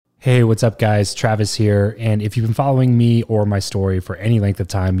Hey, what's up, guys? Travis here. And if you've been following me or my story for any length of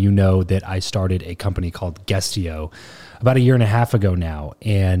time, you know that I started a company called Guestio about a year and a half ago now.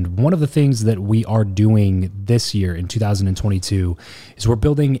 And one of the things that we are doing this year in 2022 is we're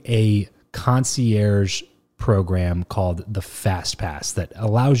building a concierge program called the Fast Pass that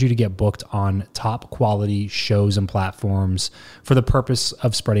allows you to get booked on top quality shows and platforms for the purpose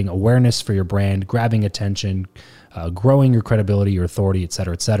of spreading awareness for your brand, grabbing attention, growing your credibility, your authority, et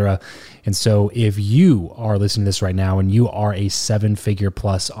cetera, et cetera. And so if you are listening to this right now and you are a 7-figure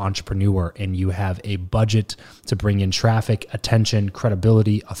plus entrepreneur and you have a budget to bring in traffic, attention,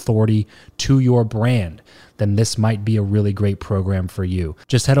 credibility, authority to your brand, then this might be a really great program for you.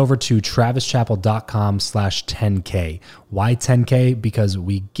 Just head over to travischappell.com/10K. Why 10K? Because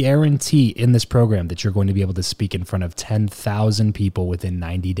we guarantee in this program that you're going to be able to speak in front of 10,000 people within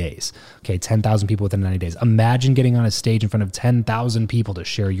 90 days. Okay, 10,000 people within 90 days. Imagine getting on a stage in front of 10,000 people to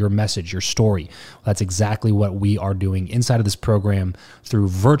share your message, your story. Well, that's exactly what we are doing inside of this program through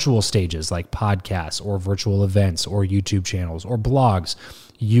virtual stages like podcasts or virtual events or YouTube channels or blogs.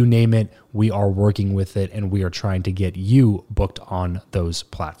 You name it, we are working with it, and we are trying to get you booked on those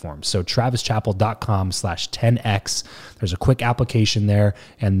platforms. So travischappell.com/10X. There's a quick application there,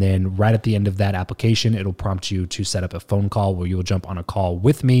 and then right at the end of that application, it'll prompt you to set up a phone call where you'll jump on a call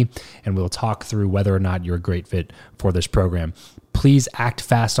with me, and we'll talk through whether or not you're a great fit for this program. Please act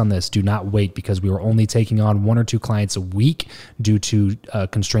fast on this. Do not wait, because we are only taking on 1 or 2 clients a week due to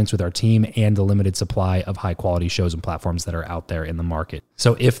constraints with our team and the limited supply of high quality shows and platforms that are out there in the market.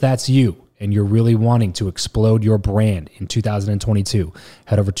 So if that's you and you're really wanting to explode your brand in 2022,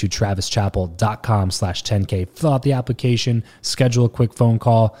 head over to travischappell.com/10K, fill out the application, schedule a quick phone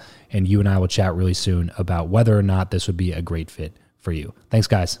call, and you and I will chat really soon about whether or not this would be a great fit for you. Thanks,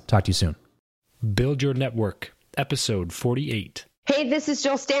 guys. Talk to you soon. Build Your Network, episode 48. Hey, this is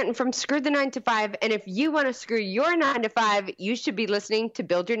Jill Stanton from Screw the 9 to 5, and if you want to screw your 9 to 5, you should be listening to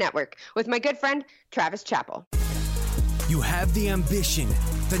Build Your Network with my good friend, Travis Chappell. You have the ambition,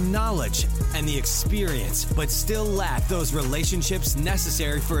 the knowledge, and the experience, but still lack those relationships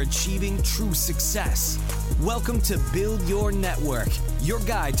necessary for achieving true success. Welcome to Build Your Network, your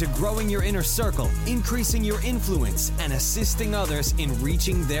guide to growing your inner circle, increasing your influence, and assisting others in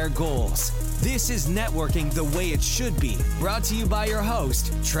reaching their goals. This is networking the way it should be. Brought to you by your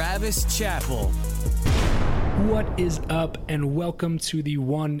host, Travis Chappell. What is up, and welcome to the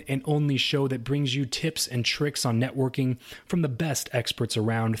one and only show that brings you tips and tricks on networking from the best experts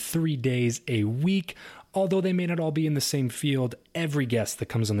around 3 days a week. Although they may not all be in the same field, every guest that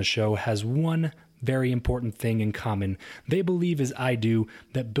comes on the show has one very important thing in common. They believe, as I do,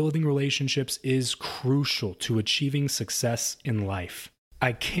 that building relationships is crucial to achieving success in life.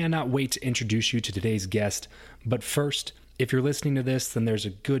 I cannot wait to introduce you to today's guest, but first, if you're listening to this, then there's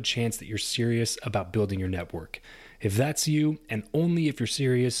a good chance that you're serious about building your network. If that's you, and only if you're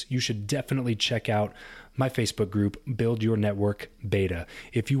serious, you should definitely check out my Facebook group, Build Your Network Beta.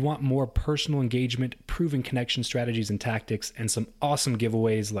 If you want more personal engagement, proven connection strategies and tactics, and some awesome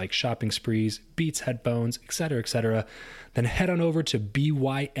giveaways like shopping sprees, Beats headphones, etc., then head on over to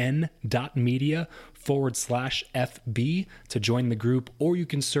byn.media/FB to join the group, or you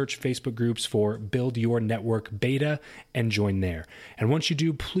can search Facebook groups for Build Your Network Beta and join there. And once you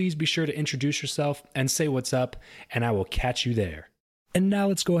do, please be sure to introduce yourself and say what's up, and I will catch you there. And now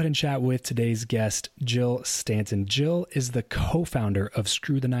let's go ahead and chat with today's guest, Jill Stanton. Jill is the co-founder of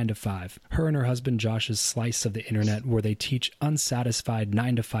Screw the 9 to 5. Her and her husband Josh's slice of the internet, where they teach unsatisfied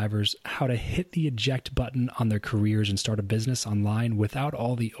 9-to-5ers how to hit the eject button on their careers and start a business online without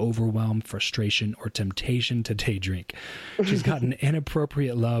all the overwhelm, frustration, or temptation to day drink. She's got an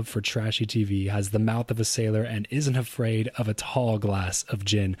inappropriate love for trashy TV, has the mouth of a sailor, and isn't afraid of a tall glass of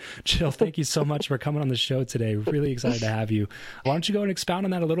gin. Jill, thank you so much for coming on the show today. Really excited to have you. Why don't you go and expound on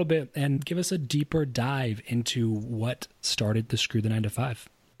that a little bit and give us a deeper dive into what started the Screw the 9 to 5.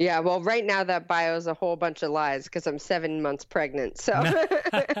 Yeah, well, right now that bio is a whole bunch of lies because I'm 7 months pregnant. So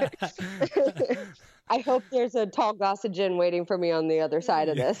I hope there's a tall glass of gin waiting for me on the other side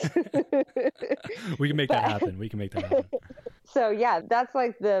of this. We can make that happen. So yeah, that's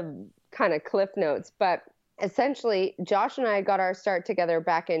like the kind of cliff notes. But essentially, Josh and I got our start together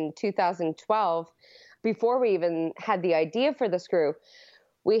back in 2012. Before we even had the idea for the Screw,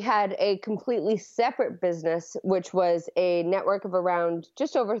 we had a completely separate business, which was a network of around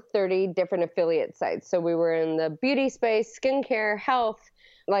just over 30 different affiliate sites. So we were in the beauty space, skincare, health,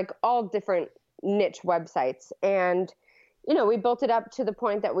 like all different niche websites. And we built it up to the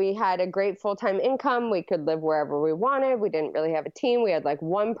point that we had a great full-time income. We could live wherever we wanted. We didn't really have a team. We had like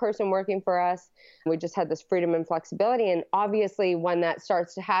one person working for us. We just had this freedom and flexibility. And obviously when that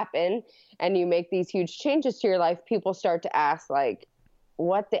starts to happen and you make these huge changes to your life, people start to ask like,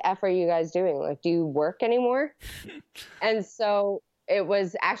 what the F are you guys doing? Like, do you work anymore? And so it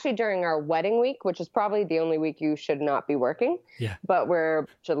was actually during our wedding week, which is probably the only week you should not be working. Yeah. But we're a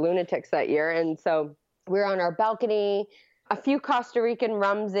bunch of lunatics that year. And so we were on our balcony, a few Costa Rican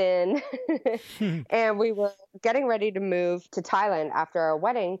rums in, and we were getting ready to move to Thailand after our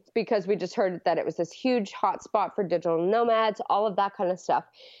wedding because we just heard that it was this huge hot spot for digital nomads, all of that kind of stuff.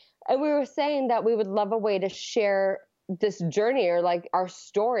 And we were saying that we would love a way to share this journey or like our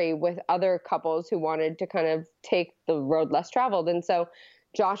story with other couples who wanted to kind of take the road less traveled. And so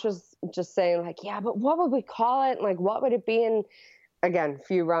Josh was just saying like, yeah, but what would we call it? Like, what would it be? And again, a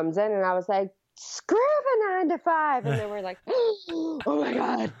few rums in, and I was like, screw the 9 to 5. And they were like, oh my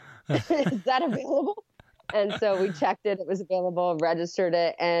God, is that available? And so we checked it. It was available, registered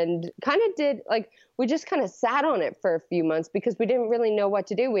it, and kind of did like, we just kind of sat on it for a few months because we didn't really know what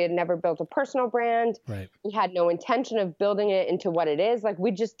to do. We had never built a personal brand. Right. We had no intention of building it into what it is. Like,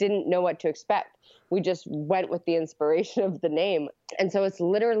 we just didn't know what to expect. We just went with the inspiration of the name. And so it's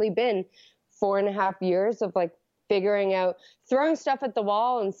literally been 4.5 years of like figuring out, throwing stuff at the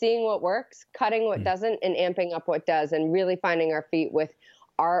wall and seeing what works, cutting what doesn't, and amping up what does, and really finding our feet with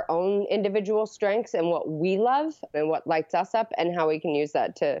our own individual strengths and what we love and what lights us up, and how we can use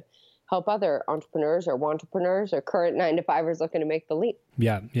that to help other entrepreneurs or wantrepreneurs or current 9-to-5ers looking to make the leap.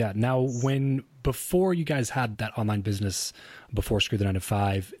 Yeah. Yeah. Now, before you guys had that online business, before Screw the 9 to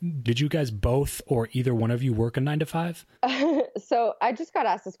 5, did you guys both or either one of you work a 9 to 5? So I just got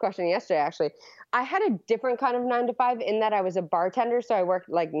asked this question yesterday, actually. I had a different kind of 9 to 5 in that I was a bartender. So I worked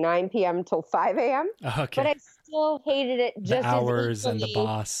like 9 p.m. till 5 a.m. Okay. But I still hated it just the hours as equally. And the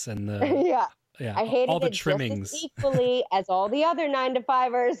boss and the... Yeah. Yeah, I hated all the it trimmings just as equally as all the other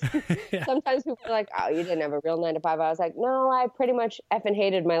 9-to-5ers. Yeah. Sometimes people are like, oh, you didn't have a real 9 to 5. I was like, no, I pretty much effing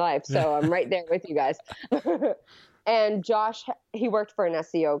hated my life. So I'm right there with you guys. And Josh, he worked for an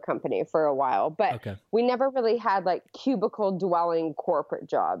SEO company for a while, but we never really had like cubicle dwelling corporate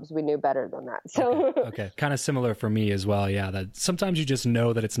jobs. We knew better than that. So okay. Kind of similar for me as well. Yeah. That sometimes you just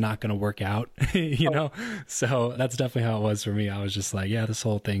know that it's not going to work out, you know? So that's definitely how it was for me. I was just like, yeah, this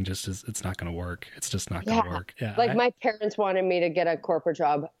whole thing just is, it's not going to work. It's just not going to work. Yeah. Like my parents wanted me to get a corporate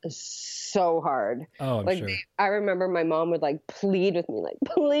job so hard. Oh, I'm like, sure. I remember my mom would like plead with me, like,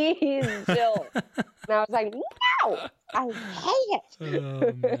 please, Jill. And I was like, no, I hate it.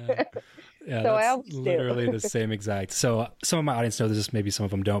 Oh, man. Yeah, so that's I always literally the same exact. So some of my audience know this, maybe some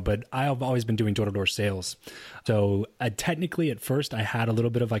of them don't, but I've always been doing door-to-door sales. So technically at first I had a little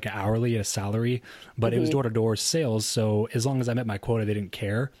bit of like an hourly, a salary, but it was door-to-door sales. So as long as I met my quota, they didn't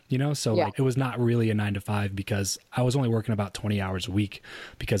care, you know? So like, it was not really a 9 to 5 because I was only working about 20 hours a week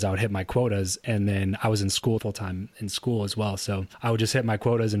because I would hit my quotas, and then I was in school full-time in school as well. So I would just hit my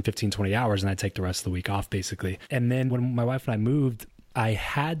quotas in 15, 20 hours and I'd take the rest of the week off basically. And then when my wife and I moved, I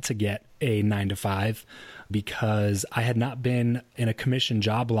had to get a 9 to 5 because I had not been in a commission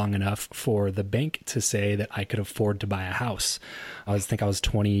job long enough for the bank to say that I could afford to buy a house. I think I was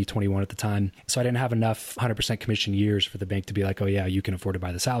 20, 21 at the time. So I didn't have enough 100% commission years for the bank to be like, oh yeah, you can afford to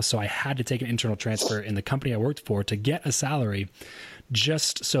buy this house. So I had to take an internal transfer in the company I worked for to get a salary,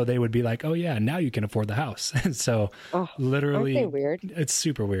 just so they would be like, oh yeah, now you can afford the house. And so literally, aren't they weird? It's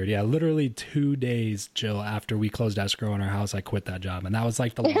super weird. Yeah. Literally 2 days, Jill, after we closed escrow on our house, I quit that job. And that was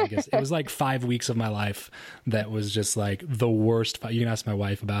like the longest. It was like 5 weeks of my life that was just like the worst. You can ask my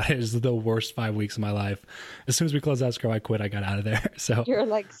wife about it. It was the worst 5 weeks of my life. As soon as we closed escrow, I quit. I got out of there. So you're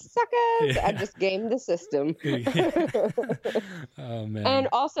like, suckers. I just gamed the system. Oh man. And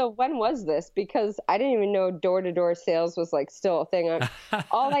also, when was this? Because I didn't even know door-to-door sales was like still a thing.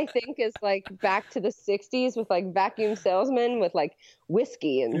 All I think is like back to the 60s with like vacuum salesmen with like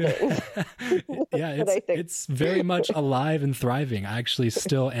whiskey and things. Yeah, it's very much alive and thriving. I actually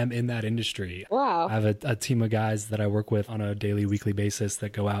still am in that industry. Wow. I have a team of guys that I work with on a daily, weekly basis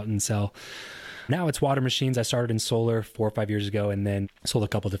that go out and sell. Now it's water machines. I started in solar 4 or 5 years ago and then sold a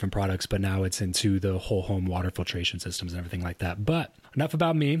couple different products, but now it's into the whole home water filtration systems and everything like that. But enough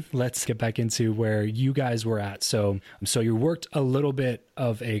about me. Let's get back into where you guys were at. So you worked a little bit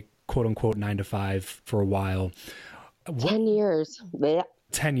of a quote unquote 9 to 5 for a while. 10 years. Yeah.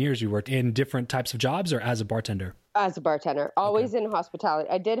 10 years you worked in different types of jobs or as a bartender? As a bartender, always in hospitality.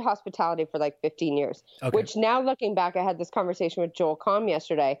 I did hospitality for like 15 years, which now looking back, I had this conversation with Joel Comm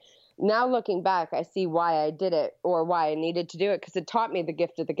yesterday. now looking back, I see why I did it or why I needed to do it, because it taught me the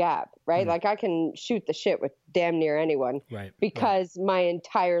gift of the gab, right? Like I can shoot the shit with damn near anyone, right? Because my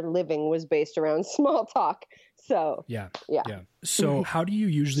entire living was based around small talk. So yeah. So how do you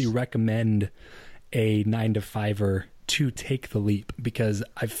usually recommend a 9-to-5er to take the leap? Because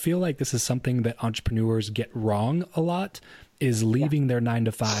I feel like this is something that entrepreneurs get wrong a lot, is leaving their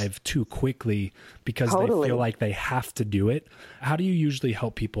 9-to-5 too quickly because they feel like they have to do it. How do you usually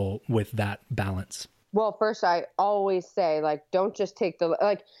help people with that balance? Well, first, I always say, like, don't just take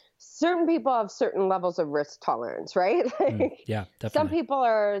certain people have certain levels of risk tolerance, right? Yeah, definitely. Some people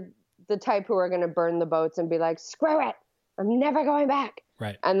are the type who are going to burn the boats and be like, screw it, I'm never going back.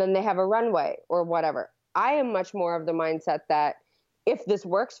 Right. And then they have a runway or whatever. I am much more of the mindset that if this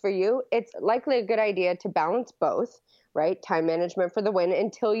works for you, it's likely a good idea to balance both, right? Time management for the win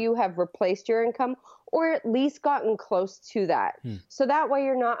until you have replaced your income or at least gotten close to that. So that way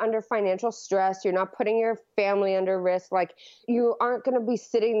you're not under financial stress. You're not putting your family under risk. Like, you aren't going to be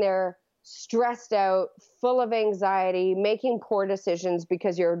sitting there stressed out, full of anxiety, making poor decisions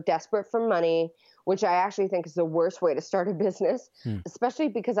because you're desperate for money, which I actually think is the worst way to start a business, especially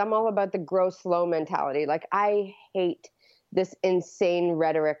because I'm all about the grow slow mentality. Like, I hate this insane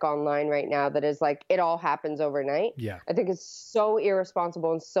rhetoric online right now that is like, it all happens overnight. Yeah. I think it's so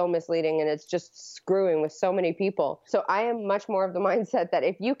irresponsible and so misleading, and it's just screwing with so many people. So I am much more of the mindset that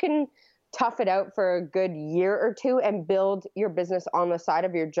if you can tough it out for a good year or two and build your business on the side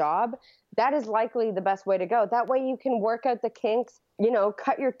of your job, that is likely the best way to go. That way you can work out the kinks,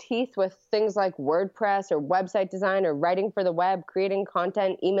 cut your teeth with things like WordPress or website design or writing for the web, creating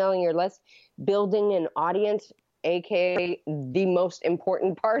content, emailing your list, building an audience, aka the most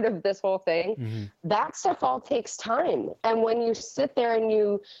important part of this whole thing. That stuff all takes time. And when you sit there and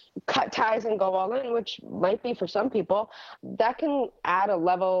you cut ties and go all in, which might be for some people, that can add a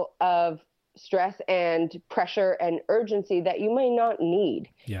level of stress and pressure and urgency that you may not need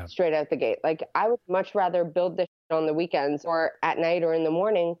straight out the gate. Like, I would much rather build this on the weekends or at night or in the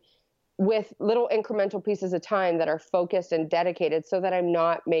morning with little incremental pieces of time that are focused and dedicated, so that I'm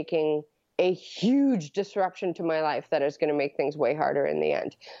not making a huge disruption to my life that is going to make things way harder in the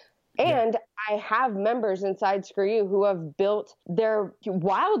end. And I have members inside Screw You who have built their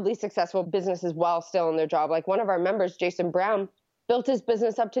wildly successful businesses while still in their job. Like, one of our members, Jason Brown, built his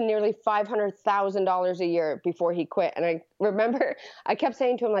business up to nearly $500,000 a year before he quit. And I remember I kept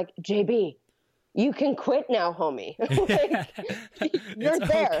saying to him, like, JB, you can quit now, homie. You're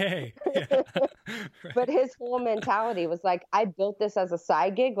there. Okay. Right. But his whole mentality was like, I built this as a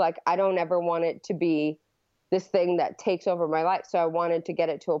side gig. Like, I don't ever want it to be this thing that takes over my life. So I wanted to get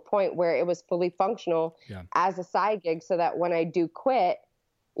it to a point where it was fully functional as a side gig, so that when I do quit,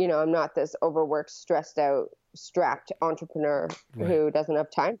 I'm not this overworked, stressed out, strapped entrepreneur who doesn't have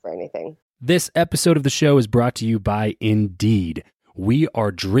time for anything. This episode of the show is brought to you by Indeed. We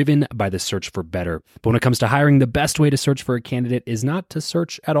are driven by the search for better. But when it comes to hiring, the best way to search for a candidate is not to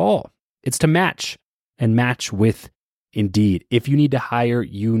search at all. It's to match, and match with Indeed. If you need to hire,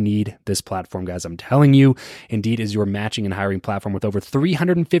 you need this platform, guys. I'm telling you, Indeed is your matching and hiring platform with over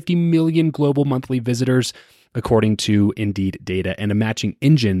 350 million global monthly visitors, according to Indeed data, and a matching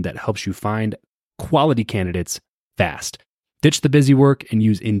engine that helps you find quality candidates fast. Ditch the busy work and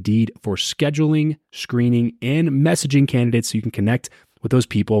use Indeed for scheduling, screening, and messaging candidates so you can connect with those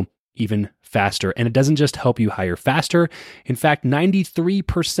people even faster. And it doesn't just help you hire faster. In fact,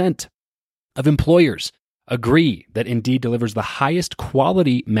 93% of employers agree that Indeed delivers the highest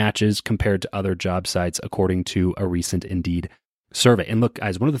quality matches compared to other job sites, according to a recent Indeed survey. And look,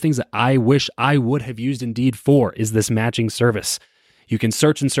 guys, one of the things that I wish I would have used Indeed for is this matching service. You can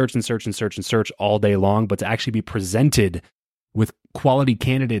search and search and search and search and search all day long, but to actually be presented with quality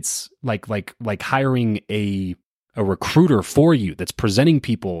candidates, like hiring a recruiter for you that's presenting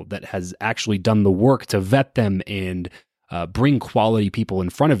people that has actually done the work to vet them and bring quality people in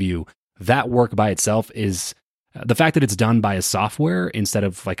front of you, that work by itself is the fact that it's done by a software instead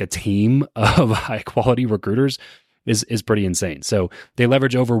of like a team of high quality recruiters is pretty insane. So they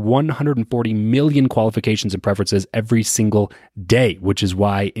leverage over 140 million qualifications and preferences every single day, which is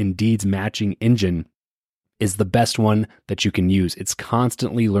why Indeed's matching engine is the best one that you can use. It's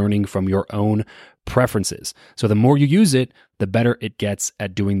constantly learning from your own preferences. So the more you use it, the better it gets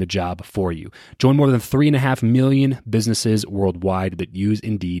at doing the job for you. Join more than 3.5 million businesses worldwide that use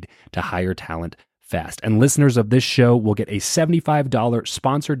Indeed to hire talent fast. And listeners of this show will get a $75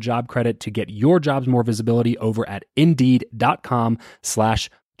 sponsored job credit to get your jobs more visibility over at Indeed.com/JoshUp.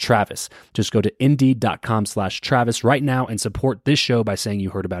 Travis. Just go to Indeed.com/Travis right now and support this show by saying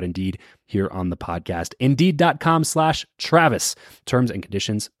you heard about Indeed here on the podcast. Indeed.com/Travis. Terms and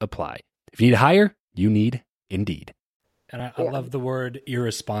conditions apply. If you need to hire, you need Indeed. And I love the word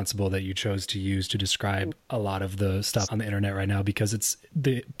irresponsible that you chose to use to describe a lot of the stuff on the internet right now, because it's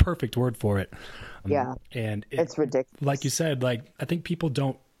the perfect word for it. And it's ridiculous. Like you said, like, I think people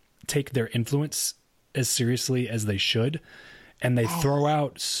don't take their influence as seriously as they should. And they throw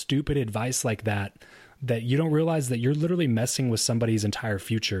out stupid advice like that you don't realize that you're literally messing with somebody's entire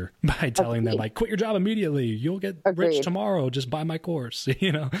future by telling them, like, quit your job immediately. You'll get rich tomorrow. Just buy my course,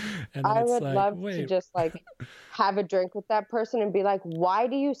 you know? And I would love to just like have a drink with that person and be like, why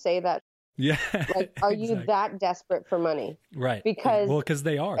do you say that? Yeah. Like, are you that desperate for money? Right. Because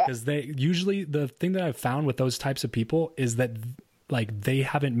they are. Because they usually, the thing that I've found with those types of people is that, like, they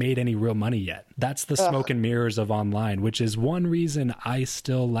haven't made any real money yet. That's the smoke and mirrors of online, which is one reason I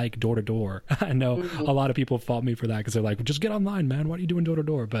still like door-to-door. I know a lot of people fault me for that because they're like, just get online, man. What are you doing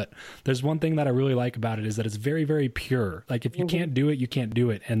door-to-door? But there's one thing that I really like about it is that it's very, very pure. Like, if you can't do it, you can't do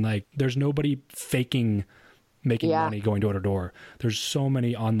it. And, like, there's nobody faking making money going door-to-door. There's so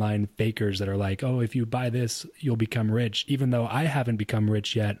many online fakers that are like, oh, if you buy this, you'll become rich, even though I haven't become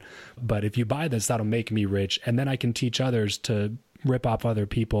rich yet. But if you buy this, that'll make me rich. And then I can teach others to rip off other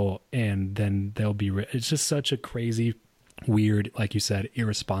people, and then they'll be rich. It's just such a crazy, weird, like you said,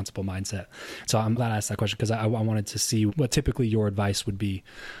 irresponsible mindset. So I'm glad I asked that question, because I wanted to see what typically your advice would be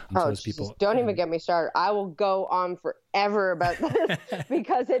to those people. Don't even get me started. I will go on forever about this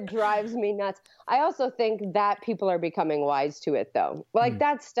because it drives me nuts. I also think that people are becoming wise to it, though. Like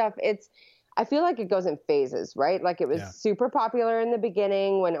that stuff, I feel like it goes in phases, right? Like it was super popular in the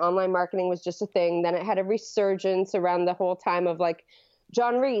beginning when online marketing was just a thing. Then it had a resurgence around the whole time of like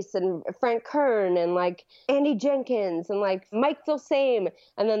John Reese and Frank Kern and like Andy Jenkins and like Mike Filsaime.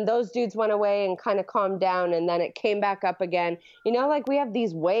 And then those dudes went away and kind of calmed down. And then it came back up again. You know, like we have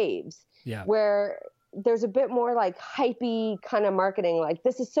these waves where there's a bit more like hypey kind of marketing. Like,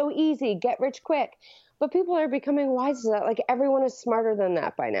 this is so easy, get rich quick. But people are becoming wise to that. Like, everyone is smarter than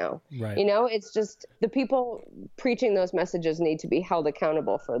that by now. Right. You know, it's just the people preaching those messages need to be held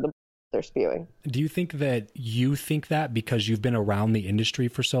accountable for the they're spewing. Do you think that you think that because you've been around the industry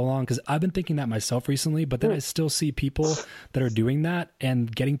for so long? Because I've been thinking that myself recently, but then I still see people that are doing that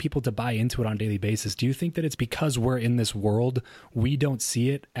and getting people to buy into it on a daily basis. Do you think that it's because we're in this world, we don't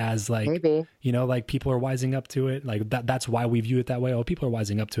see it as like, you know, like people are wising up to it? Like that's why we view it that way. Oh, people are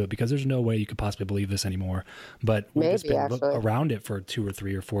wising up to it because there's no way you could possibly believe this anymore. But we've just been around it for 2 or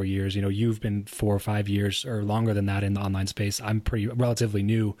 3 or 4 years. You know, you've been 4 or 5 years or longer than that in the online space. I'm relatively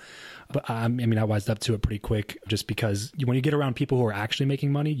new. But I mean, I wised up to it pretty quick just because when you get around people who are actually making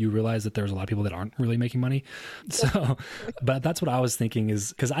money, you realize that there's a lot of people that aren't really making money. So, but that's what I was thinking is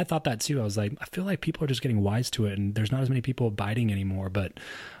because I thought that too. I was like, I feel like people are just getting wise to it and there's not as many people biting anymore. But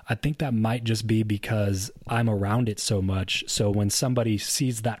I think that might just be because I'm around it so much. So when somebody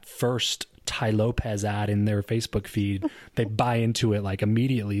sees that first Tai Lopez ad in their Facebook feed, they buy into it like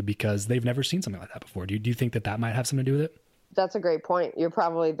immediately because they've never seen something like that before. Do you think that might have something to do with it? That's a great point. You're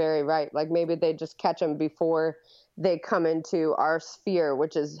probably very right. Like maybe they just catch them before they come into our sphere,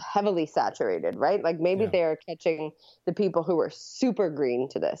 which is heavily saturated, right? Like maybe they're catching the people who are super green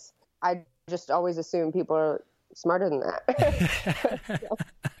to this. I just always assume people are smarter than that.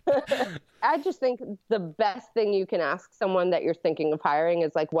 I just think the best thing you can ask someone that you're thinking of hiring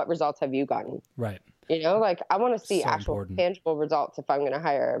is like, what results have you gotten? Right. You know, like I want to see actual tangible results if I'm going to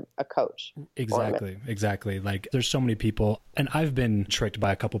hire a coach. Exactly. Like there's so many people, and I've been tricked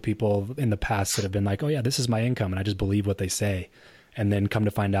by a couple people in the past that have been like, oh yeah, this is my income. And I just believe what they say. And then come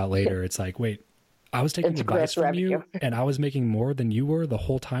to find out later, it's like, wait, I was taking advice from you and I was making more than you were the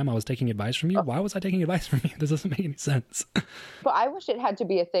whole time I was taking advice from you. Why was I taking advice from you? This doesn't make any sense. But I wish it had to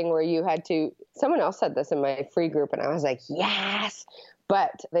be a thing where you had to, someone else said this in my free group and I was like, yes.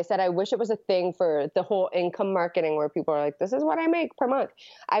 But they said, I wish it was a thing for the whole income marketing where people are like, this is what I make per month.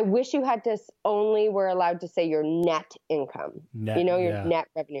 I wish you had to only were allowed to say your net income, your net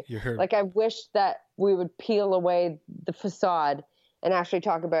revenue. Like, I wish that we would peel away the facade and actually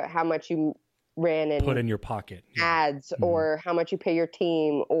talk about how much you ran and put in your pocket ads or how much you pay your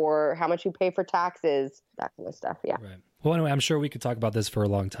team or how much you pay for taxes, that kind of stuff. Yeah. Right. Well, anyway, I'm sure we could talk about this for a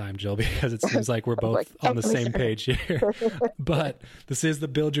long time, Jill, because it seems like we're both on the same page here. But this is the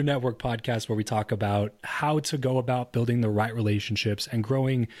Build Your Network podcast, where we talk about how to go about building the right relationships and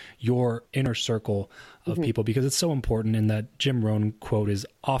growing your inner circle of people, because it's so important. And that Jim Rohn quote is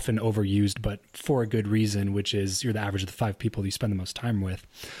often overused, but for a good reason, which is you're the average of the 5 people you spend the most time with.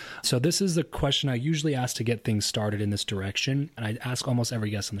 So this is the question I usually ask to get things started in this direction. And I ask almost every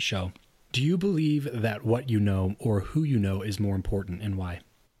guest on the show. Do you believe that what you know or who you know is more important, and why?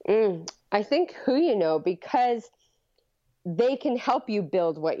 I think who you know, because they can help you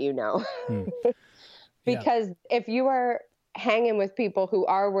build what you know. Because if you are hanging with people who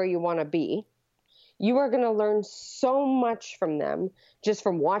are where you want to be, you are going to learn so much from them, just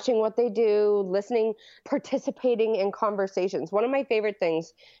from watching what they do, listening, participating in conversations. One of my favorite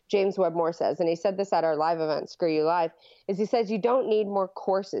things James Wedmore says, and he said this at our live event, Screw You Live, is he says, you don't need more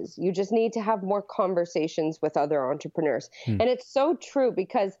courses. You just need to have more conversations with other entrepreneurs. And it's so true,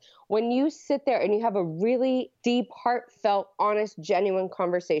 because when you sit there and you have a really deep, heartfelt, honest, genuine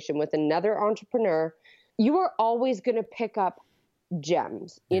conversation with another entrepreneur, you are always going to pick up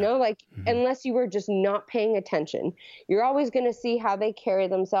gems, you know, like unless you were just not paying attention, you're always going to see how they carry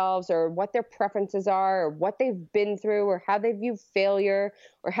themselves, or what their preferences are, or what they've been through, or how they view failure,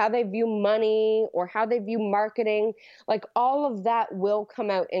 or how they view money, or how they view marketing. Like all of that will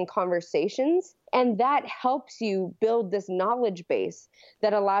come out in conversations. And that helps you build this knowledge base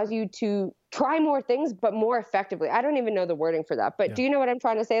that allows you to try more things, but more effectively. I don't even know the wording for that, but do you know what I'm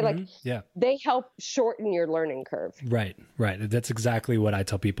trying to say? Like, they help shorten your learning curve. Right. That's exactly what I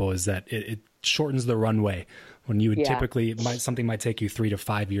tell people, is that it shortens the runway. When you would typically, something might take you 3 to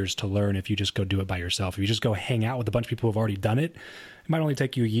 5 years to learn if you just go do it by yourself. If you just go hang out with a bunch of people who have already done it, it might only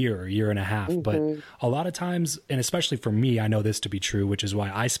take you a year and a half. But a lot of times, and especially for me, I know this to be true, which is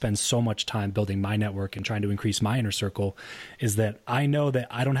why I spend so much time building my network and trying to increase my inner circle, is that I know that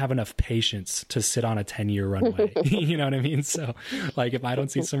I don't have enough patience to sit on a 10-year runway. You know what I mean? So like, if I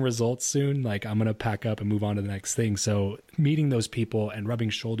don't see some results soon, like I'm going to pack up and move on to the next thing. So meeting those people and rubbing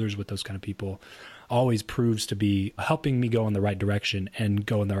shoulders with those kind of people always proves to be helping me go in the right direction, and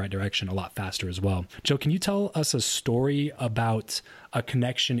go in the right direction a lot faster as well. Joe, can you tell us a story about a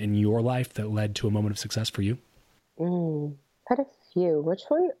connection in your life that led to a moment of success for you? Quite a few. Which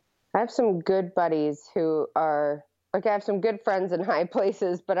one? I have some good buddies who are, like, I have some good friends in high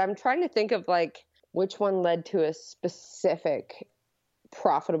places, but I'm trying to think of like which one led to a specific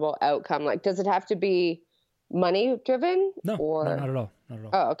profitable outcome. Like, does it have to be money driven? No, not at all. Not at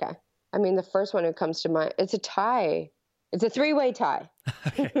all. Oh, okay. I mean, the first one who comes to mind, it's a tie. It's a 3-way tie.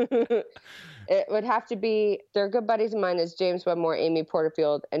 It would have to be, they're good buddies of mine, is James Wedmore, Amy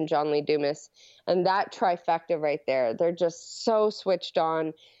Porterfield, and John Lee Dumas. And that trifecta right there, they're just so switched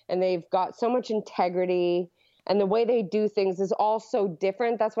on, and they've got so much integrity, and the way they do things is all so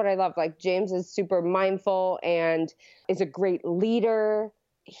different. That's what I love. Like, James is super mindful and is a great leader.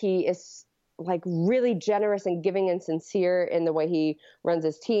 He is like really generous and giving and sincere in the way he runs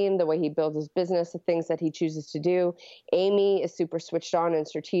his team, the way he builds his business, the things that he chooses to do. Amy is super switched on and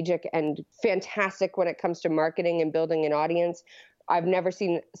strategic and fantastic when it comes to marketing and building an audience. I've never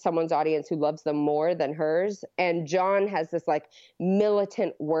seen someone's audience who loves them more than hers. And John has this like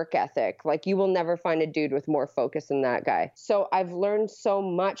militant work ethic. Like, you will never find a dude with more focus than that guy. So I've learned so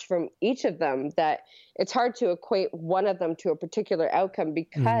much from each of them that it's hard to equate one of them to a particular outcome,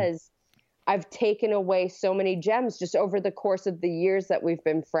 because I've taken away so many gems just over the course of the years that we've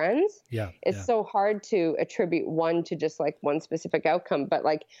been friends. It's so hard to attribute one to just like one specific outcome, but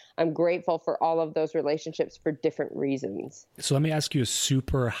like, I'm grateful for all of those relationships for different reasons. So let me ask you a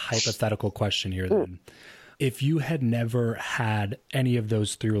super hypothetical question here then. If you had never had any of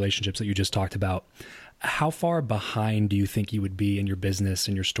those 3 relationships that you just talked about, how far behind do you think you would be in your business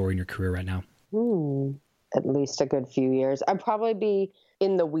and your story and your career right now? At least a good few years. I'd probably be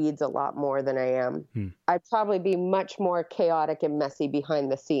in the weeds a lot more than I am. I'd probably be much more chaotic and messy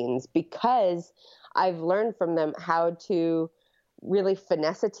behind the scenes, because I've learned from them how to really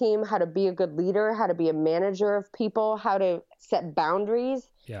finesse a team, how to be a good leader, how to be a manager of people, how to set boundaries,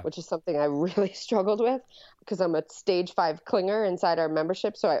 which is something I really struggled with, because I'm a stage 5 clinger inside our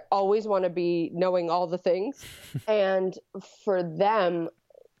membership. So I always want to be knowing all the things. And for them,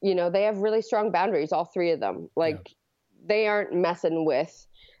 you know, they have really strong boundaries, all 3 of them. Like, they aren't messing with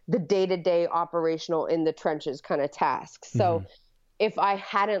the day-to-day operational in the trenches kind of tasks. So if I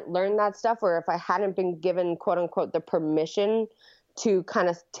hadn't learned that stuff, or if I hadn't been given, quote unquote, the permission to kind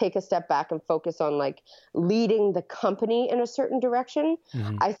of take a step back and focus on like leading the company in a certain direction,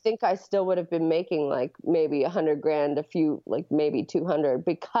 I think I still would have been making like maybe $100,000, a few, like maybe 200,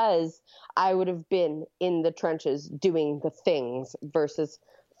 because I would have been in the trenches doing the things versus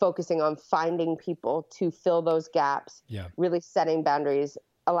focusing on finding people to fill those gaps, really setting boundaries,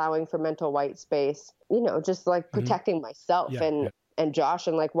 allowing for mental white space, just like protecting myself and Josh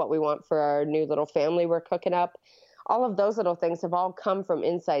and like what we want for our new little family we're cooking up. All of those little things have all come from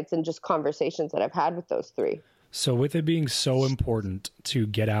insights and just conversations that I've had with those three. So with it being so important to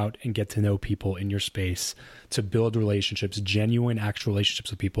get out and get to know people in your space, to build relationships, genuine, actual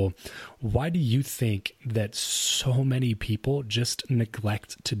relationships with people, why do you think that so many people just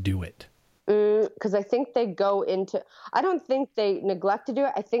neglect to do it? Because I think they go into, I don't think they neglect to do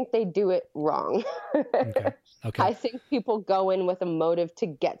it. I think they do it wrong. Okay. I think people go in with a motive to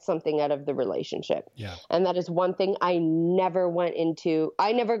get something out of the relationship. Yeah. And that is one thing I never went into.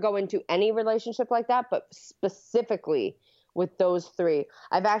 I never go into any relationship like that, but specifically with those three,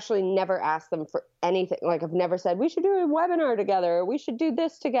 I've actually never asked them for anything. Like I've never said, we should do a webinar together, or we should do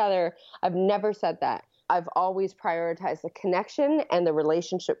this together. I've never said that. I've always prioritized the connection and the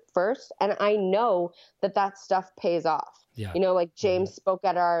relationship first. And I know that stuff pays off. Yeah. Like James spoke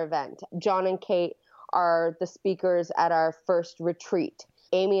at our event. John and Kate are the speakers at our first retreat.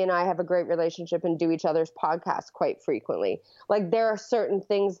 Amy and I have a great relationship and do each other's podcasts quite frequently. Like there are certain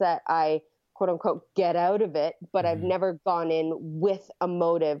things that I, quote unquote, get out of it, but I've never gone in with a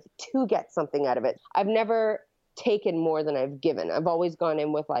motive to get something out of it. I've never taken more than I've given. I've always gone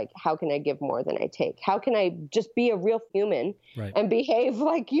in with like, how can I give more than I take? How can I just be a real human and behave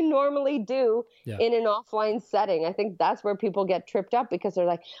like you normally do in an offline setting? I think that's where people get tripped up because they're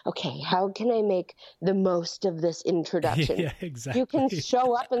like, okay, how can I make the most of this introduction? Yeah, exactly. You can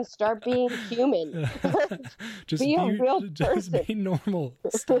show up and start being human. Just be a real person. Just be normal.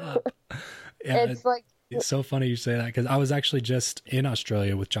 Stop. Yeah, it's so funny you say that because I was actually just in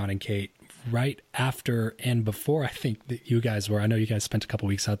Australia with John and Kate right after and before I think that you guys were. I know you guys spent a couple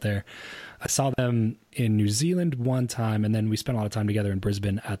weeks out there. I saw them in New Zealand one time, and then we spent a lot of time together in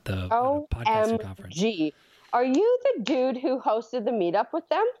Brisbane at the podcasting conference. Are you the dude who hosted the meetup with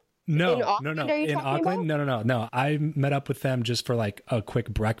them? No. In Auckland? No. I met up with them just for like a quick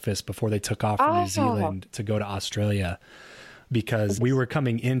breakfast before they took off from New Zealand to go to Australia, because we were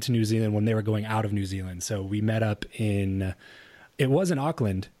coming into New Zealand when they were going out of New Zealand. So we met up in... It was in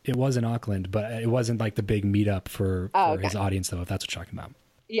Auckland, but it wasn't like the big meetup for his audience, though, if that's what you're talking about.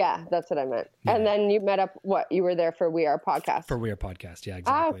 Yeah, that's what I meant. Yeah. And then you met up, you were there for We Are Podcast. For We Are Podcast, yeah,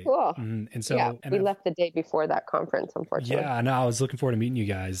 exactly. Oh, cool. Mm-hmm. And so we left the day before that conference, unfortunately. Yeah, no, I was looking forward to meeting you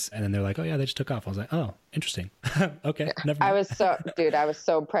guys. And then they're like, oh, yeah, they just took off. I was like, oh, interesting. Okay, never mind. I was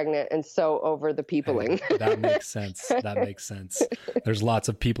so pregnant and so over the peopling. Hey, that makes sense. There's lots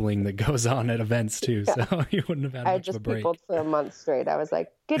of peopling that goes on at events, too, so you wouldn't have had much of a break. I just peopled for a month straight. I was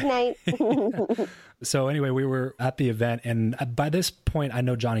like, good night. So anyway, we were at the event, and by this point, I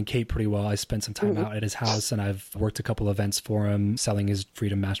know John and Kate pretty well. I spent some time out at his house, and I've worked a couple events for him, selling his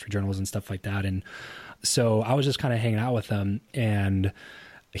Freedom Mastery journals and stuff like that. And so I was just kind of hanging out with them, and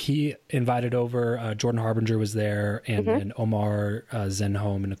he invited over, Jordan Harbinger was there, and Omar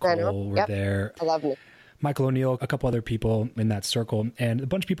Zenhom and Nicole were there. I love it. Michael O'Neill, a couple other people in that circle, and a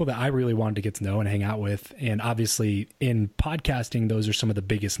bunch of people that I really wanted to get to know and hang out with. And obviously in podcasting, those are some of the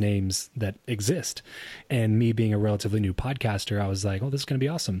biggest names that exist. And me being a relatively new podcaster, I was like, oh, this is going to be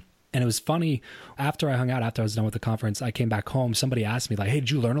awesome. And it was funny, after I hung out, after I was done with the conference, I came back home. Somebody asked me like, hey, did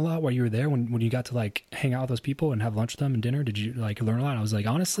you learn a lot while you were there when you got to like hang out with those people and have lunch with them and dinner? Did you like learn a lot? I was like,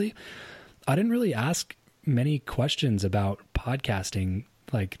 honestly, I didn't really ask many questions about podcasting.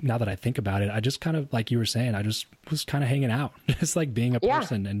 Like now that I think about it, I just kind of, like you were saying, I just was kind of hanging out, just like being a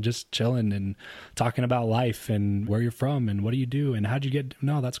person and just chilling and talking about life and where you're from and what do you do and how'd you get,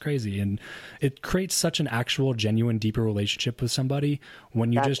 no, that's crazy. And it creates such an actual, genuine, deeper relationship with somebody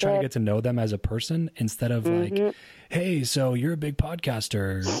when you just try to get to know them as a person instead of like, hey, so you're a big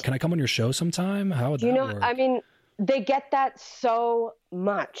podcaster. Can I come on your show sometime? How would that work? I mean, they get that so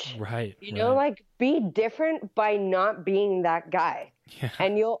much. Right. You know, like be different by not being that guy. Yeah.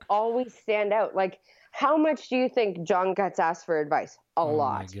 And you'll always stand out. Like, how much do you think John gets asked for advice? A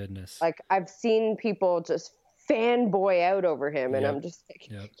lot. Oh, my goodness. Like, I've seen people just fanboy out over him, and I'm just like,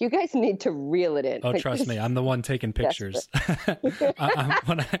 you guys need to reel it in. Oh, like, trust me, I'm the one taking pictures.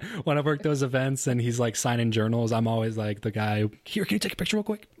 When I work those events and he's like signing journals, I'm always like the guy, here, can you take a picture real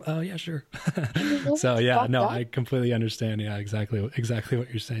quick? Yeah, sure. So yeah, no, I completely understand. Yeah, exactly what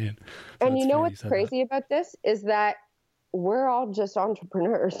you're saying. So and you know what's crazy about this is that we're all just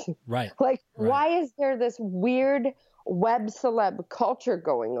entrepreneurs. Right. Like, why is there this weird web celeb culture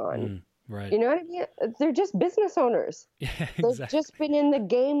going on. Right. You know what I mean? They're just business owners. Yeah, They've exactly. just been in the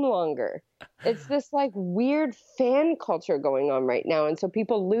game longer. It's this like weird fan culture going on right now. And so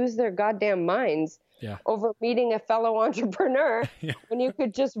people lose their goddamn minds over meeting a fellow entrepreneur when you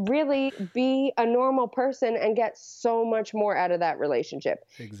could just really be a normal person and get so much more out of that relationship.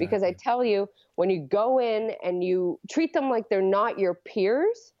 Exactly. Because I tell you, when you go in and you treat them like they're not your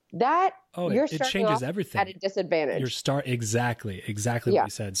peers, that you're it starting changes off everything at a disadvantage. Exactly what you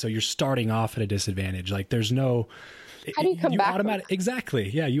said. So you're starting off at a disadvantage. Like there's no, how do you come back? Exactly.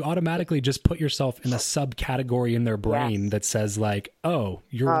 Yeah. You automatically just put yourself in a subcategory in their brain that says like, oh,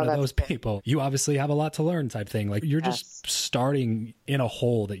 you're one of those people. You obviously have a lot to learn type thing. Like you're just starting in a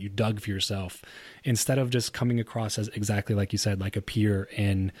hole that you dug for yourself instead of just coming across as exactly like you said, like a peer.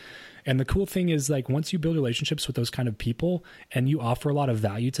 And the cool thing is like, once you build relationships with those kind of people and you offer a lot of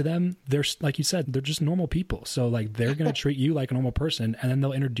value to them, they're, like you said, they're just normal people. So like, they're going to treat you like a normal person, and then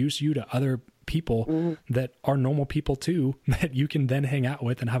they'll introduce you to other people that are normal people too, that you can then hang out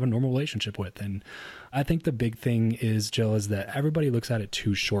with and have a normal relationship with. And I think the big thing is, Jill, is that everybody looks at it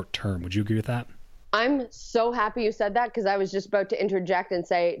too short term. Would you agree with that? I'm so happy you said that, because I was just about to interject and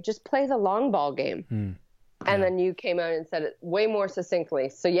say, just play the long ball game. And then you came out and said it way more succinctly.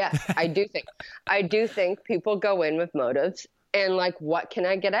 So yes, I do think people go in with motives and like, what can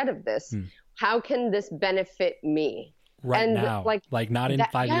I get out of this? How can this benefit me? Now, like not in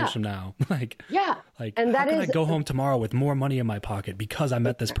 5 years from now. Like and how can I go home tomorrow with more money in my pocket because I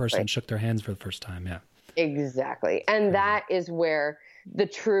met this person and shook their hands for the first time? Yeah, exactly. And that is where the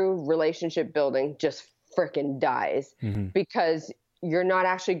true relationship building just freaking dies, because you're not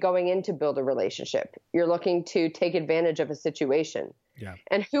actually going in to build a relationship. You're looking to take advantage of a situation. Yeah.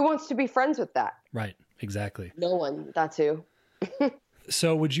 And who wants to be friends with that? Right. Exactly. No one. That's who.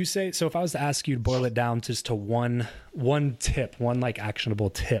 So would you say, so if I was to ask you to boil it down just to one tip, one like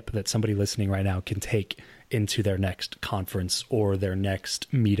actionable tip that somebody listening right now can take into their next conference or their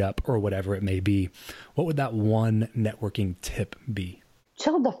next meetup or whatever it may be, what would that one networking tip be?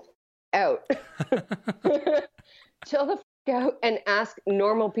 Chill the out. Chill the out and ask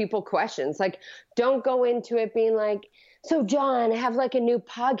normal people questions. Like, don't go into it being like, so John, I have like a new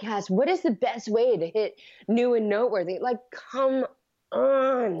podcast. What is the best way to hit new and noteworthy? Like, come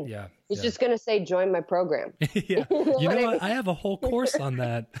on. Yeah. He's just going to say, join my program. Yeah. You know what? I have a whole course on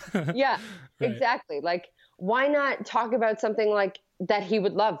that. Yeah, right. Exactly. Like, why not talk about something like that he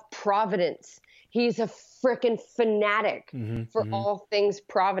would love? Providence. He's a freaking fanatic for all things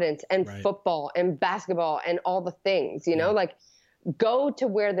Providence and football and basketball and all the things, you know, like go to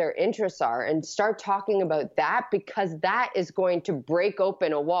where their interests are and start talking about that, because that is going to break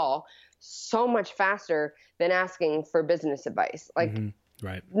open a wall so much faster than asking for business advice. Like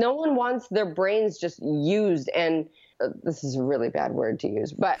no one wants their brains just used, and this is a really bad word to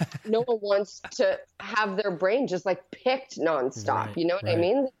use, but no one wants to have their brain just like picked nonstop. You know what I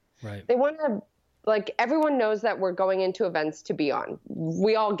mean? Right. They want to, like, everyone knows that we're going into events to be on.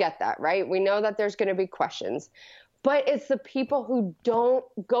 We all get that, right? We know that there's going to be questions, but it's the people who don't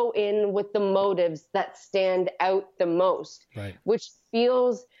go in with the motives that stand out the most, which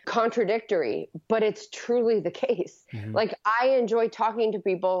feels contradictory, but it's truly the case. Like, I enjoy talking to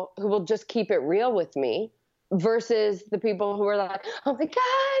people who will just keep it real with me versus the people who are like, oh my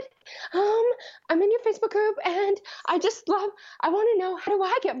God, I'm in your Facebook group and I want to know, how do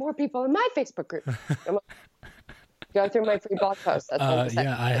I get more people in my Facebook group? Go through my free blog post. That's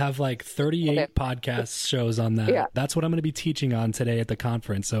yeah, I have like 38 podcast shows on that. Yeah. That's what I'm going to be teaching on today at the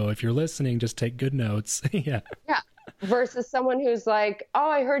conference. So if you're listening, just take good notes. Yeah. Versus someone who's like, oh,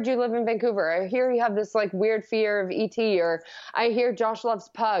 I heard you live in Vancouver. I hear you have this like weird fear of ET, or I hear Josh loves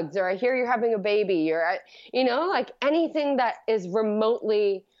pugs, or I hear you're having a baby, or, you know, like anything that is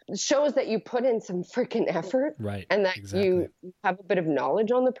remotely shows that you put in some freaking effort, and that you have a bit of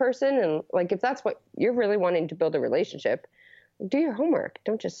knowledge on the person. And like, if that's what you're really wanting to build a relationship, do your homework.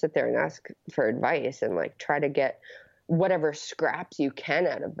 Don't just sit there and ask for advice and like try to get whatever scraps you can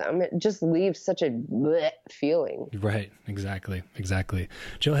out of them. It just leaves such a bleh feeling. Right. Exactly.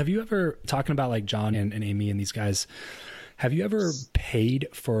 Jill, have you ever, talking about like John and Amy and these guys, have you ever paid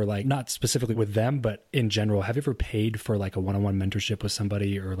for, like, not specifically with them, but in general, have you ever paid for like a one-on-one mentorship with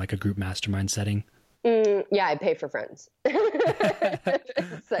somebody or like a group mastermind setting? Yeah, I pay for friends.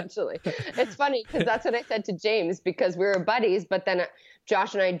 Essentially. It's funny because that's what I said to James, because we were buddies, but then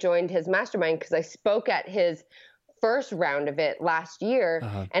Josh and I joined his mastermind because I spoke at his first round of it last year,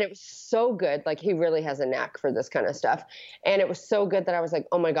 and it was so good. Like, he really has a knack for this kind of stuff. And it was so good that I was like,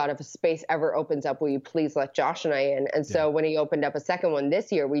 oh my God, if a space ever opens up, will you please let Josh and I in? And so when he opened up a second one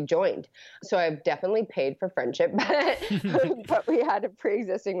this year, we joined. So I've definitely paid for friendship, but we had a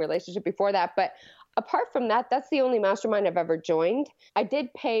pre-existing relationship before that. But apart from that, that's the only mastermind I've ever joined. I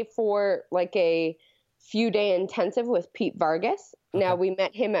did pay for like a few-day intensive with Pete Vargas. Okay. Now, we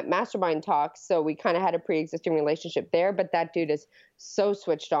met him at Mastermind Talks, so we kind of had a pre-existing relationship there, but that dude is so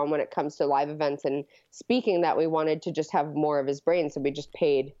switched on when it comes to live events and speaking that we wanted to just have more of his brain, so we just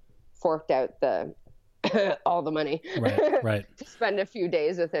forked out all the money right. to spend a few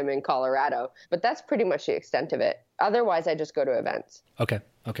days with him in Colorado. But that's pretty much the extent of it. Otherwise, I just go to events. Okay.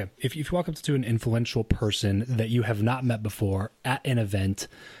 If you walk up to an influential person that you have not met before at an event,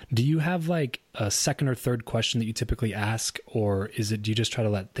 do you have like a second or third question that you typically ask, or do you just try to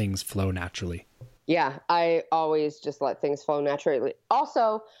let things flow naturally? Yeah, I always just let things flow naturally.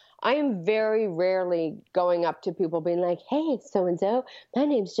 Also, I am very rarely going up to people being like, hey, so-and-so, my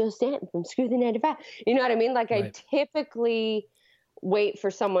name's Joe Stanton from Screw the 9 to 5. You know what I mean? Like, right. I typically wait for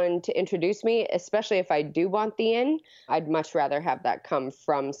someone to introduce me, especially if I do want the in. I'd much rather have that come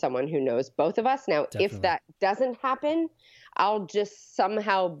from someone who knows both of us. Now, Definitely. If that doesn't happen, I'll just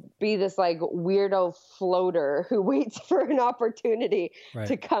somehow be this like weirdo floater who waits for an opportunity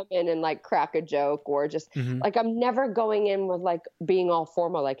to come in and like crack a joke, or just like, I'm never going in with like being all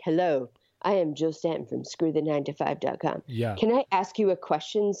formal, like, hello, I am Joe Stanton from screwthe9to5.com. Yeah. Can I ask you a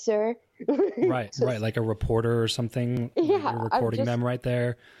question, sir? Right. Like a reporter or something. Yeah. You're recording them right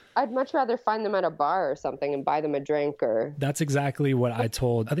there. I'd much rather find them at a bar or something and buy them a drink. Or that's exactly what I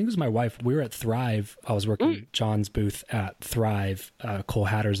told, I think it was my wife. We were at Thrive. I was working at John's booth at Thrive, Cole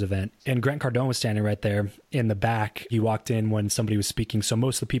Hatter's event. And Grant Cardone was standing right there in the back. He walked in when somebody was speaking. So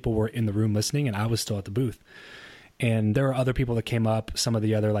most of the people were in the room listening, and I was still at the booth. And there were other people that came up, some of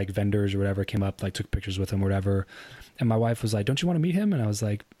the other like vendors or whatever came up, like took pictures with him or whatever. And my wife was like, don't you want to meet him? And I was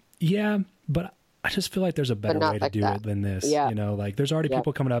like, yeah, but I just feel like there's a better way to do it than this. Yeah. You know, like there's already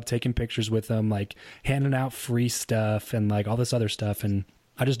people coming up, taking pictures with them, like handing out free stuff and like all this other stuff. And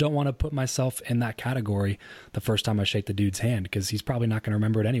I just don't want to put myself in that category the first time I shake the dude's hand, because he's probably not going to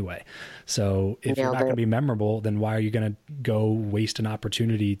remember it anyway. So if you're not going to be memorable, then why are you going to go waste an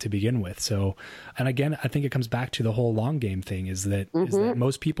opportunity to begin with? So, and again, I think it comes back to the whole long game thing is that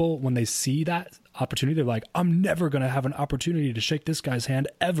most people, when they see that opportunity, they're like, I'm never going to have an opportunity to shake this guy's hand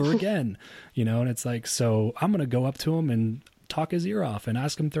ever again. You know, and it's like, so I'm going to go up to him and talk his ear off and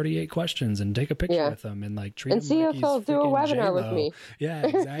ask him 38 questions and take a picture with him and like treat him see like if he'll do a webinar J-Lo. with me. Yeah,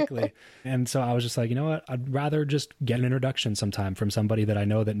 exactly. And so I was just like, you know what? I'd rather just get an introduction sometime from somebody that I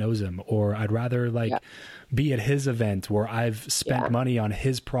know that knows him, or I'd rather like be at his event where I've spent money on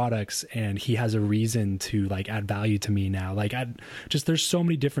his products and he has a reason to like add value to me now. Like there's so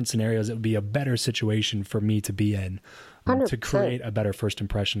many different scenarios. It would be a better situation for me to be in to create a better first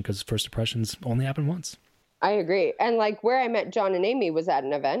impression, because first impressions only happen once. I agree. And like where I met John and Amy was at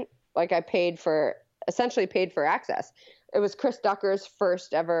an event. Like I essentially paid for access. It was Chris Ducker's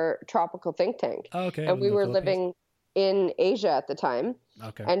first ever tropical think tank. Oh, okay. And we were living in Asia at the time.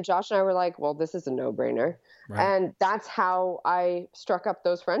 Okay. And Josh and I were like, well, this is a no-brainer. Right. And that's how I struck up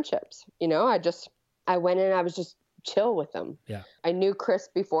those friendships. You know, I went in, I was just chill with them. Yeah. I knew Chris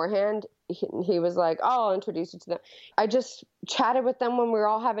beforehand. He was like, oh, I'll introduce you to them. I just chatted with them when we were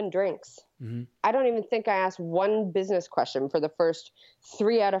all having drinks. Mm-hmm. I don't even think I asked one business question for the first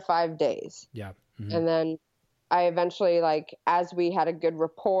 3 out of 5 days. Yeah. Mm-hmm. And then I eventually, like, as we had a good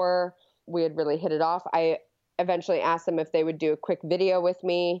rapport, we had really hit it off. I eventually asked them if they would do a quick video with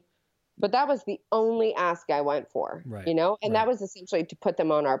me. But that was the only ask I went for, you know, and that was essentially to put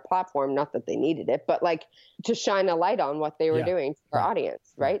them on our platform. Not that they needed it, but like to shine a light on what they were doing for our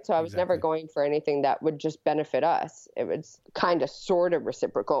audience. Right. So I was never going for anything that would just benefit us. It was kind of sort of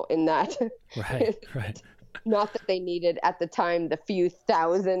reciprocal in that. Right. Not that they needed at the time the few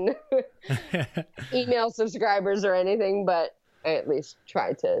thousand email subscribers or anything, but I at least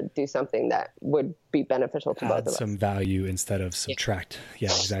try to do something that would be beneficial to both of us. Add some value instead of subtract. Yeah,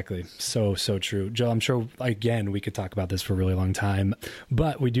 exactly. So true. Joe, I'm sure, again, we could talk about this for a really long time,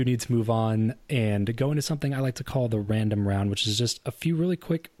 but we do need to move on and go into something I like to call the random round, which is just a few really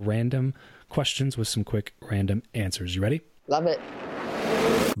quick random questions with some quick random answers. You ready? Love it.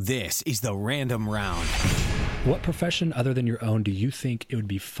 This is the random round. What profession other than your own do you think it would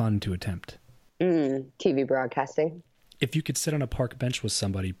be fun to attempt? TV broadcasting. If you could sit on a park bench with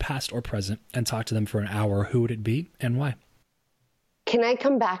somebody, past or present, and talk to them for an hour, who would it be and why? Can I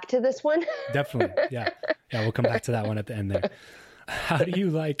come back to this one? Definitely. Yeah. Yeah. We'll come back to that one at the end there. How do you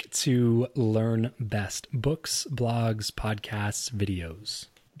like to learn best? Books, blogs, podcasts, videos?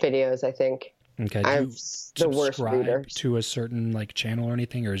 Videos, I think. Okay. I'm the worst reader. To a certain like channel or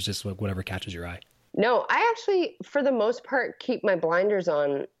anything, or is just like whatever catches your eye? No, I actually, for the most part, keep my blinders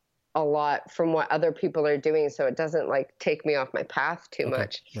on a lot from what other people are doing, so it doesn't like take me off my path too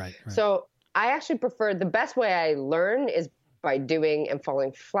much. Right. So I actually prefer, the best way I learn is by doing and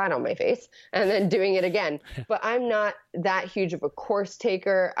falling flat on my face and then doing it again. But I'm not that huge of a course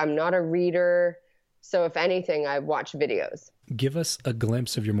taker. I'm not a reader. So if anything, I watch videos. Give us a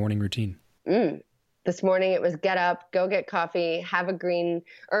glimpse of your morning routine. This morning it was get up, go get coffee,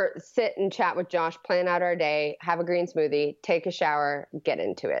 sit and chat with Josh, plan out our day, have a green smoothie, take a shower, get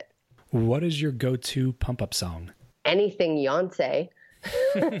into it. What is your go-to pump-up song? Anything Beyonce.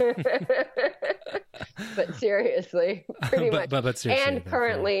 But seriously, pretty much. But seriously, and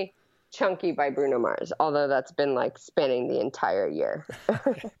currently Chunky by Bruno Mars, although that's been like spanning the entire year.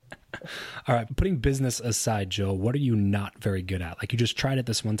 All right, putting business aside, Jill, what are you not very good at? Like you just tried it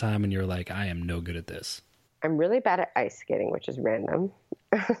this one time and you're like, I am no good at this. I'm really bad at ice skating, which is random.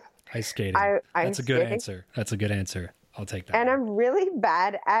 Ice skating. That's a good answer. That's a good answer. I'll take that. And I'm really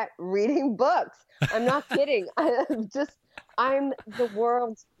bad at reading books. I'm not kidding. I'm the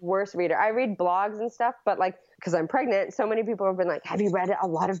world's worst reader. I read blogs and stuff, but like, because I'm pregnant, so many people have been like, have you read a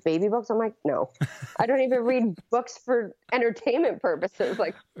lot of baby books? I'm like, no. I don't even read books for entertainment purposes.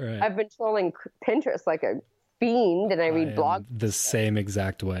 Like, right. I've been trolling Pinterest like a fiend, and I read blogs. The same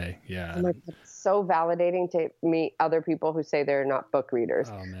exact way, yeah. I'm like, it's so validating to meet other people who say they're not book readers.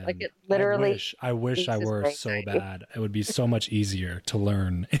 Oh, man. Like, it literally... I wish I were so bad. It would be so much easier to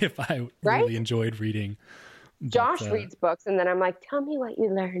learn if I really enjoyed reading. Josh reads books, and then I'm like, tell me what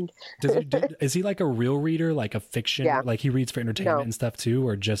you learned. Is he like a real reader, like a fiction? Yeah. Like he reads for entertainment and stuff too,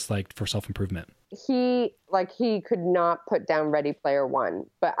 or just like for self-improvement? He could not put down Ready Player One,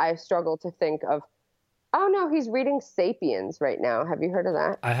 but I struggle to think of, oh no, he's reading Sapiens right now. Have you heard of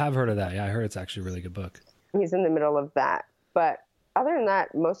that? I have heard of that. Yeah, I heard it's actually a really good book. He's in the middle of that. But other than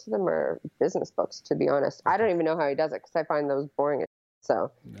that, most of them are business books, to be honest. I don't even know how he does it because I find those boring.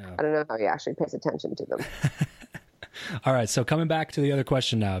 So I don't know how he actually pays attention to them. All right. So coming back to the other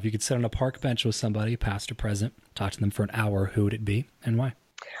question now, if you could sit on a park bench with somebody, past or present, talk to them for an hour, who would it be and why?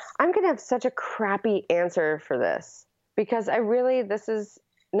 I'm going to have such a crappy answer for this because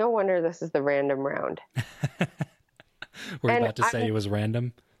no wonder this is the random round. Were you about to say it was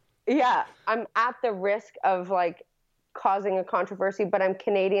random? Yeah. I'm at the risk of like causing a controversy, but I'm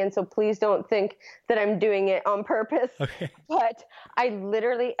Canadian, so please don't think that I'm doing it on purpose. Okay. But I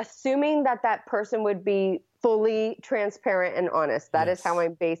literally, assuming that person would be fully transparent and honest, that is how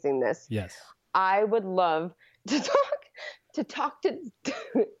I'm basing this. Yes. I would love to talk to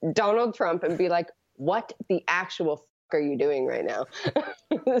Donald Trump and be like, what the actual f*** are you doing right now?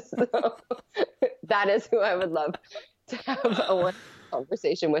 So that is who I would love to have a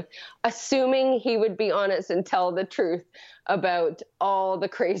conversation with, assuming he would be honest and tell the truth about all the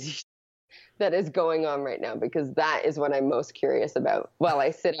crazy shit that is going on right now, because that is what I'm most curious about while I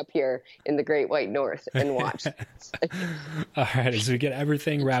sit up here in the Great White North and watch. All right, as we get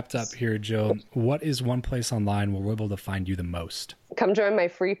everything wrapped up here, Jill, what is one place online where we're able to find you the most? Come join my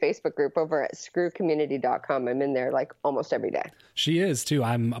free Facebook group over at screwcommunity.com. I'm in there like almost every day. She is too.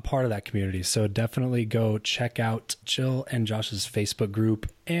 I'm a part of that community. So definitely go check out Jill and Josh's Facebook group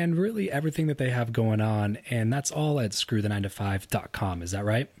and really everything that they have going on. And that's all at screwthe9to5.com. Is that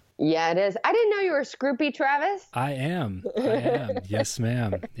right? Yeah, it is. I didn't know you were a Scroopy, Travis. I am. Yes,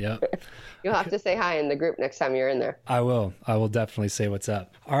 ma'am. Yep. You'll have to say hi in the group next time you're in there. I will. I will definitely say what's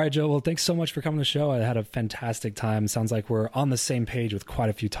up. All right, Joe. Well, thanks so much for coming to the show. I had a fantastic time. Sounds like we're on the same page with quite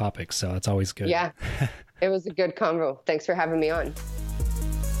a few topics, so that's always good. Yeah. It was a good convo. Thanks for having me on.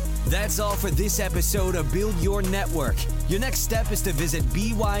 That's all for this episode of Build Your Network. Your next step is to visit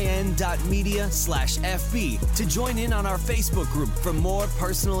byn.media/FB to join in on our Facebook group for more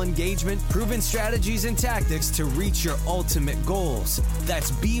personal engagement, proven strategies, and tactics to reach your ultimate goals.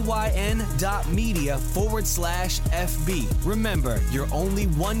 That's byn.media/FB. Remember, you're only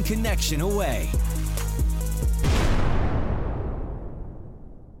one connection away.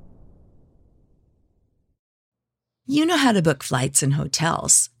 You know how to book flights and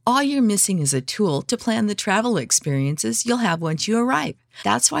hotels. All you're missing is a tool to plan the travel experiences you'll have once you arrive.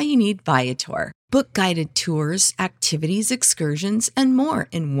 That's why you need Viator. Book guided tours, activities, excursions, and more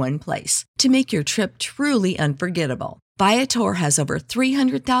in one place to make your trip truly unforgettable. Viator has over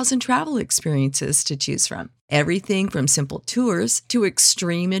 300,000 travel experiences to choose from. Everything from simple tours to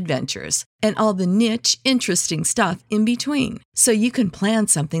extreme adventures and all the niche, interesting stuff in between. So you can plan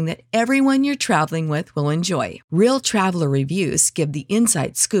something that everyone you're traveling with will enjoy. Real traveler reviews give the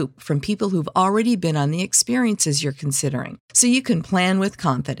inside scoop from people who've already been on the experiences you're considering. So you can plan with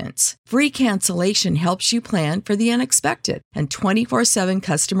confidence. Free cancellation helps you plan for the unexpected. And 24/7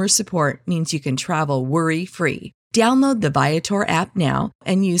 customer support means you can travel worry-free. Download the Viator app now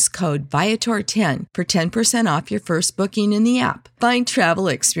and use code Viator10 for 10% off your first booking in the app. Find travel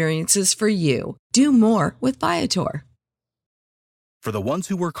experiences for you. Do more with Viator. For the ones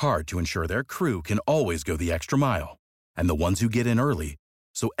who work hard to ensure their crew can always go the extra mile, and the ones who get in early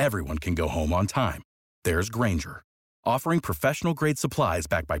so everyone can go home on time, there's Grainger, offering professional-grade supplies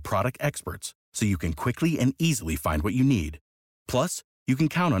backed by product experts so you can quickly and easily find what you need. Plus, you can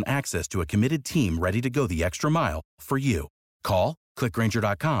count on access to a committed team ready to go the extra mile for you. Call, click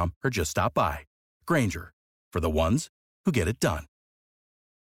Grainger.com, or just stop by. Grainger, for the ones who get it done.